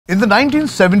In the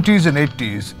 1970s and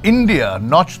 80s, India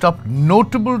notched up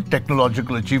notable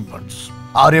technological achievements.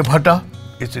 Aryabhatta,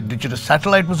 its indigenous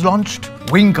satellite, was launched.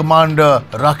 Wing Commander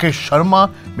Rakesh Sharma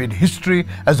made history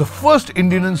as the first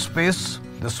Indian in space.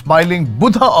 The Smiling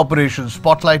Buddha operation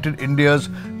spotlighted India's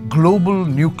global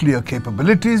nuclear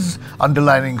capabilities,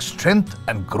 underlining strength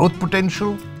and growth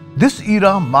potential. This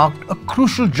era marked a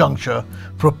crucial juncture,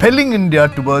 propelling India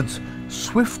towards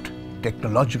swift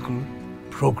technological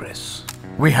progress.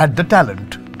 We had the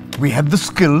talent, we had the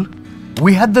skill,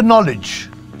 we had the knowledge.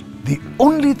 The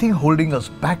only thing holding us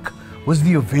back was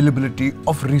the availability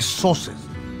of resources.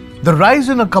 The rise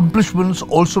in accomplishments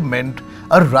also meant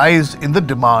a rise in the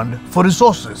demand for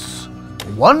resources.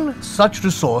 One such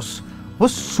resource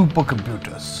was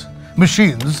supercomputers,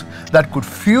 machines that could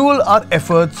fuel our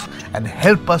efforts and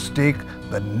help us take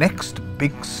the next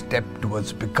big step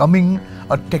towards becoming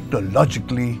a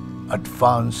technologically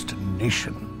advanced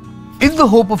nation. In the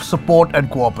hope of support and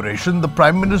cooperation, the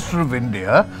Prime Minister of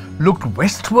India looked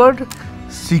westward,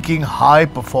 seeking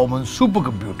high-performance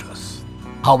supercomputers.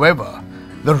 However,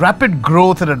 the rapid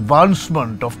growth and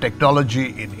advancement of technology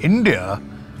in India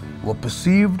were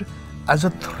perceived as a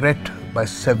threat by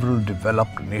several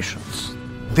developed nations.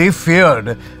 They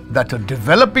feared that a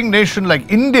developing nation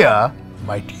like India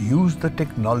might use the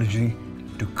technology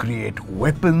to create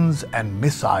weapons and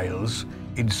missiles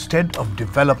instead of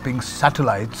developing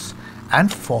satellites and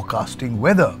forecasting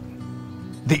weather.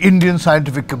 The Indian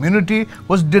scientific community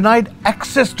was denied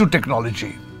access to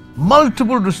technology.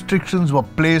 Multiple restrictions were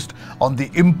placed on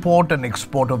the import and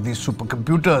export of these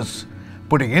supercomputers,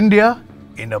 putting India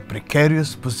in a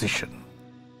precarious position.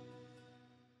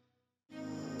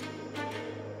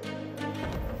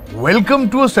 Welcome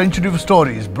to A Century of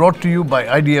Stories, brought to you by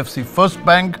IDFC FIRST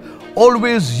Bank.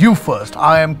 Always you first.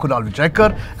 I am Kunal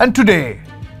Vijayakar, and today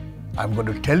I'm going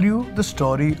to tell you the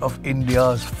story of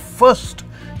India's first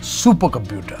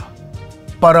supercomputer,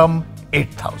 Param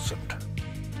 8000.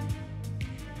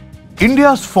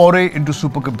 India's foray into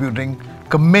supercomputing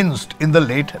commenced in the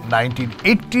late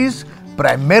 1980s,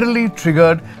 primarily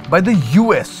triggered by the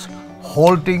US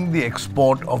halting the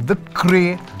export of the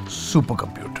Cray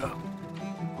supercomputer.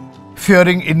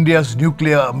 Fearing India's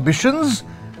nuclear ambitions,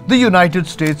 the United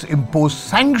States imposed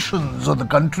sanctions on the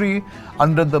country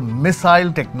under the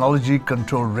Missile Technology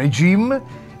Control Regime,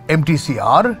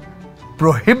 MTCR,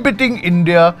 prohibiting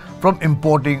India from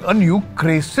importing a new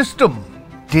Cray system.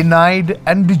 Denied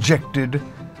and dejected,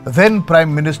 then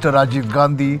Prime Minister Rajiv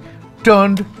Gandhi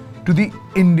turned to the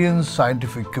Indian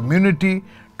scientific community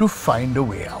to find a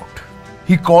way out.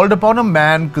 He called upon a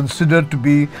man considered to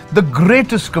be the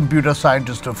greatest computer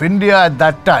scientist of India at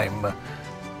that time,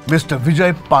 Mr.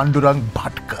 Vijay Pandurang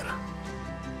Bhatkar.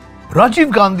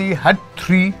 Rajiv Gandhi had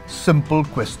three simple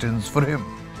questions for him.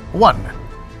 1.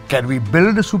 Can we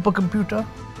build a supercomputer?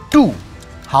 2.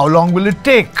 How long will it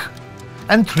take?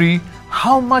 And 3.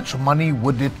 How much money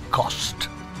would it cost?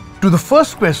 To the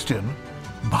first question,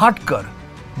 Bhatkar,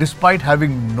 despite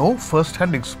having no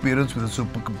first-hand experience with a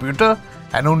supercomputer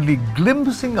and only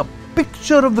glimpsing a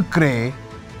picture of the Cray,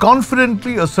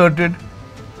 confidently asserted,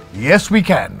 "Yes, we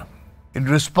can." In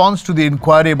response to the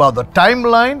inquiry about the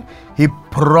timeline, he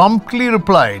promptly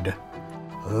replied,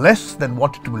 "Less than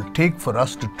what it will take for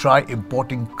us to try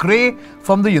importing Cray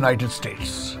from the United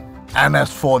States." And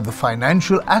as for the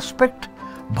financial aspect,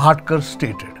 Bhatkar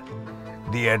stated,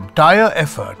 "The entire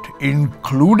effort,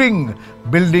 including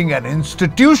building an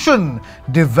institution,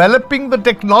 developing the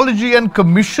technology and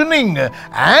commissioning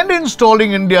and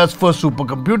installing India's first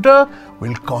supercomputer,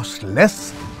 will cost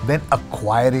less than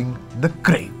acquiring the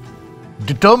Cray."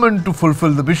 Determined to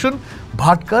fulfill the mission,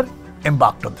 Bhatkar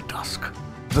embarked on the task.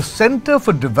 The Center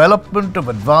for Development of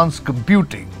Advanced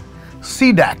Computing,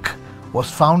 C-DAC,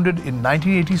 was founded in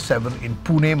 1987 in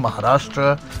Pune,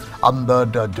 Maharashtra, under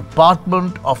the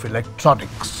Department of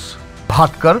Electronics.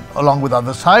 Bhatkar, along with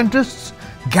other scientists,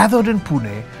 gathered in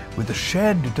Pune with a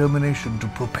shared determination to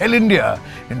propel India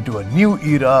into a new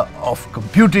era of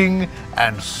computing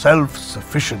and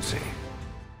self-sufficiency.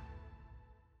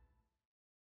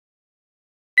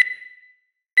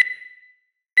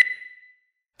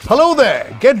 Hello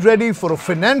there! Get ready for a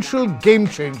financial game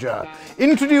changer.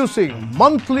 Introducing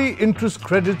monthly interest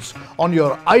credits on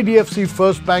your IDFC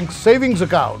FIRST Bank savings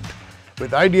account.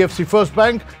 With IDFC FIRST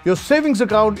Bank, your savings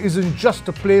account isn't just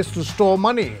a place to store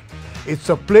money. It's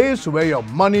a place where your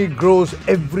money grows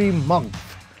every month.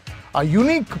 A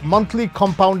unique monthly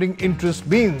compounding interest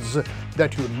means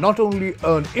that you not only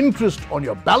earn interest on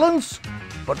your balance,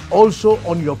 but also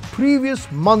on your previous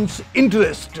month's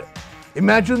interest.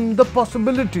 Imagine the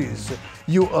possibilities.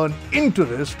 you earn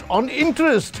interest on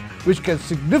interest, which can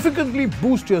significantly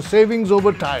boost your savings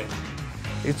over time.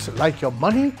 It's like your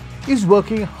money is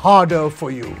working harder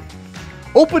for you.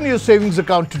 Open your savings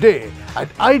account today at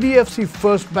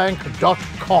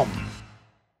idfcfirstbank.com.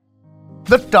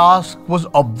 The task was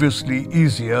obviously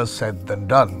easier said than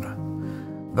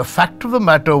done. The fact of the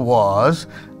matter was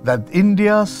that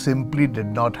India simply did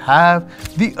not have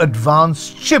the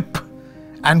advanced chip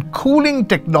and cooling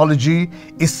technology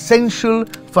essential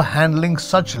for handling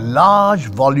such large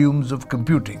volumes of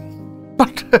computing.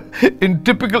 But in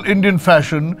typical Indian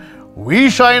fashion,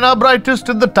 we shine our brightest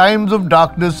in the times of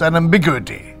darkness and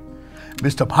ambiguity.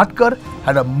 Mr. Bhatkar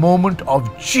had a moment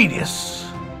of genius.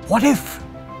 What if,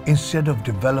 instead of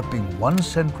developing one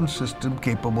central system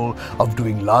capable of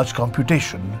doing large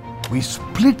computation, we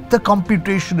split the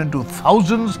computation into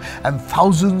thousands and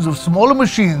thousands of smaller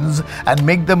machines and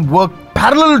make them work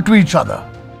parallel to each other?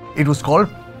 It was called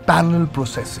parallel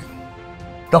processing.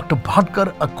 Dr.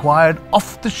 Bhatkar acquired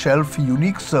off-the-shelf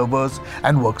unique servers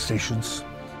and workstations.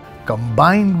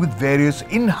 Combined with various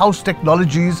in-house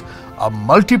technologies, a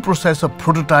multiprocessor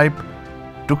prototype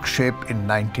took shape in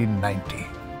 1990.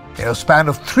 In a span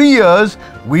of 3 years,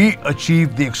 we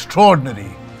achieved the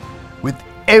extraordinary. With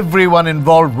everyone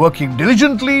involved working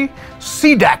diligently,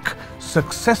 C-DAC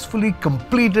successfully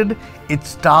completed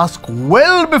its task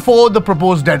well before the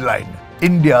proposed deadline.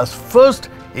 India's first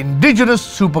indigenous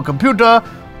supercomputer,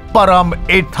 Param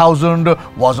 8000,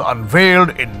 was unveiled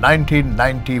in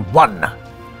 1991.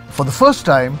 For the first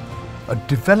time, a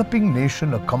developing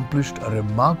nation accomplished a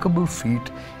remarkable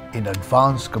feat in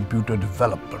advanced computer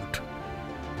development.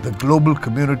 The global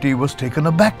community was taken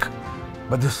aback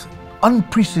by this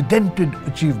unprecedented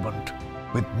achievement,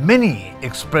 with many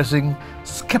expressing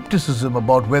skepticism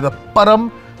about whether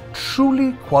Param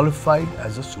truly qualified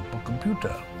as a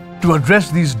supercomputer. To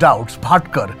address these doubts,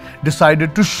 Bhatkar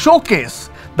decided to showcase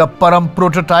the Param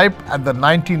prototype at the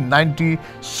 1990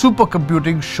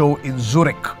 supercomputing show in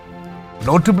Zurich.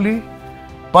 Notably,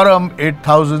 Param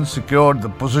 8000 secured the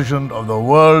position of the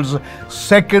world's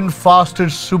second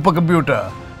fastest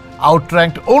supercomputer,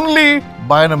 outranked only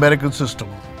by an American system.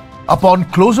 Upon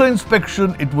closer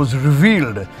inspection, it was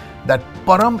revealed that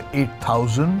Param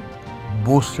 8000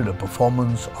 boasted a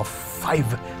performance of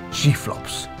 5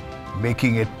 G-flops,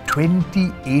 making it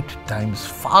 28 times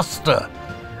faster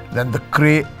than the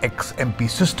Cray XMP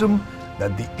system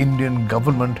that the Indian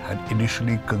government had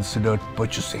initially considered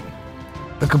purchasing.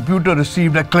 The computer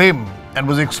received acclaim and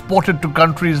was exported to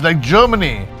countries like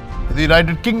Germany, the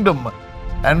United Kingdom,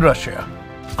 and Russia.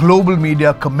 Global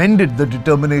media commended the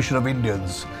determination of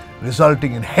Indians,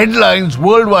 resulting in headlines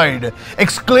worldwide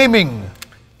exclaiming,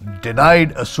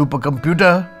 "Denied a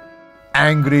supercomputer?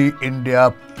 Angry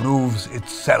India proves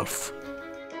itself."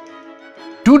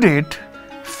 To date,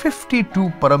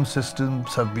 52 Param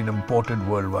systems have been imported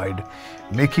worldwide,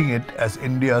 making it as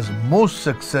India's most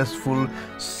successful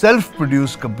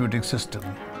self-produced computing system.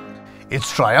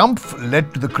 Its triumph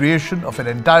led to the creation of an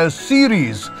entire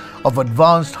series of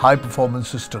advanced high-performance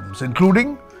systems,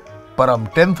 including Param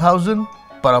 10000,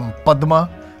 Param Padma,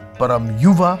 Param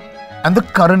Yuva, and the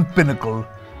current pinnacle,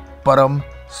 Param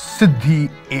Siddhi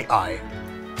AI.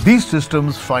 These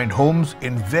systems find homes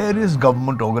in various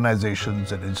government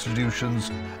organizations and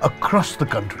institutions across the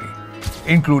country,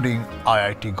 including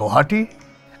IIT Guwahati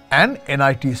and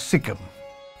NIT Sikkim.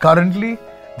 Currently,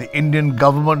 the Indian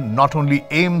government not only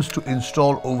aims to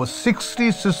install over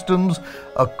 60 systems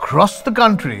across the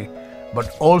country,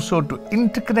 but also to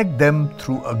interconnect them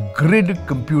through a grid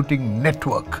computing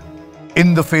network.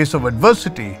 In the face of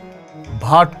adversity,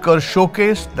 Bhatkar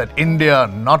showcased that India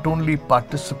not only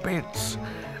participates,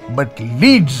 but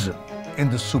leads in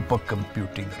the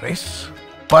supercomputing race.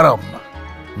 Param,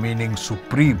 meaning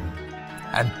supreme,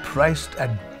 and priced at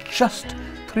just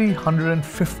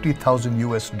 $350,000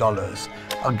 US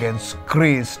against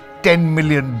Cray's $10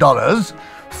 million,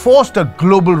 forced a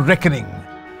global reckoning.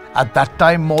 At that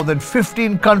time, more than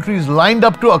 15 countries lined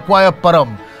up to acquire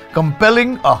Param,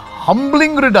 compelling a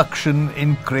humbling reduction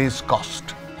in Cray's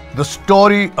cost. The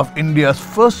story of India's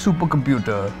first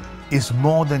supercomputer is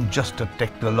more than just a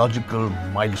technological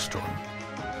milestone.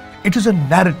 It is a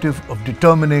narrative of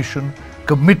determination,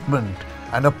 commitment,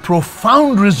 and a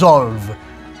profound resolve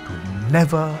to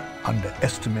never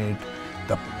underestimate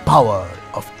the power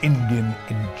of Indian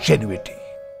ingenuity.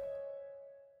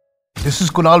 This is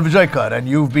Kunal Vijayakar, and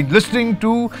you've been listening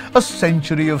to A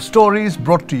Century of Stories,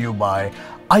 brought to you by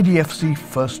IDFC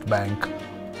FIRST Bank.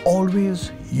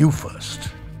 Always you first.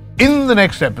 In the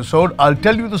next episode, I'll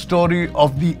tell you the story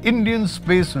of the Indian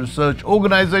Space Research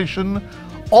Organization,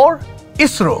 or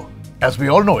ISRO as we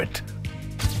all know it.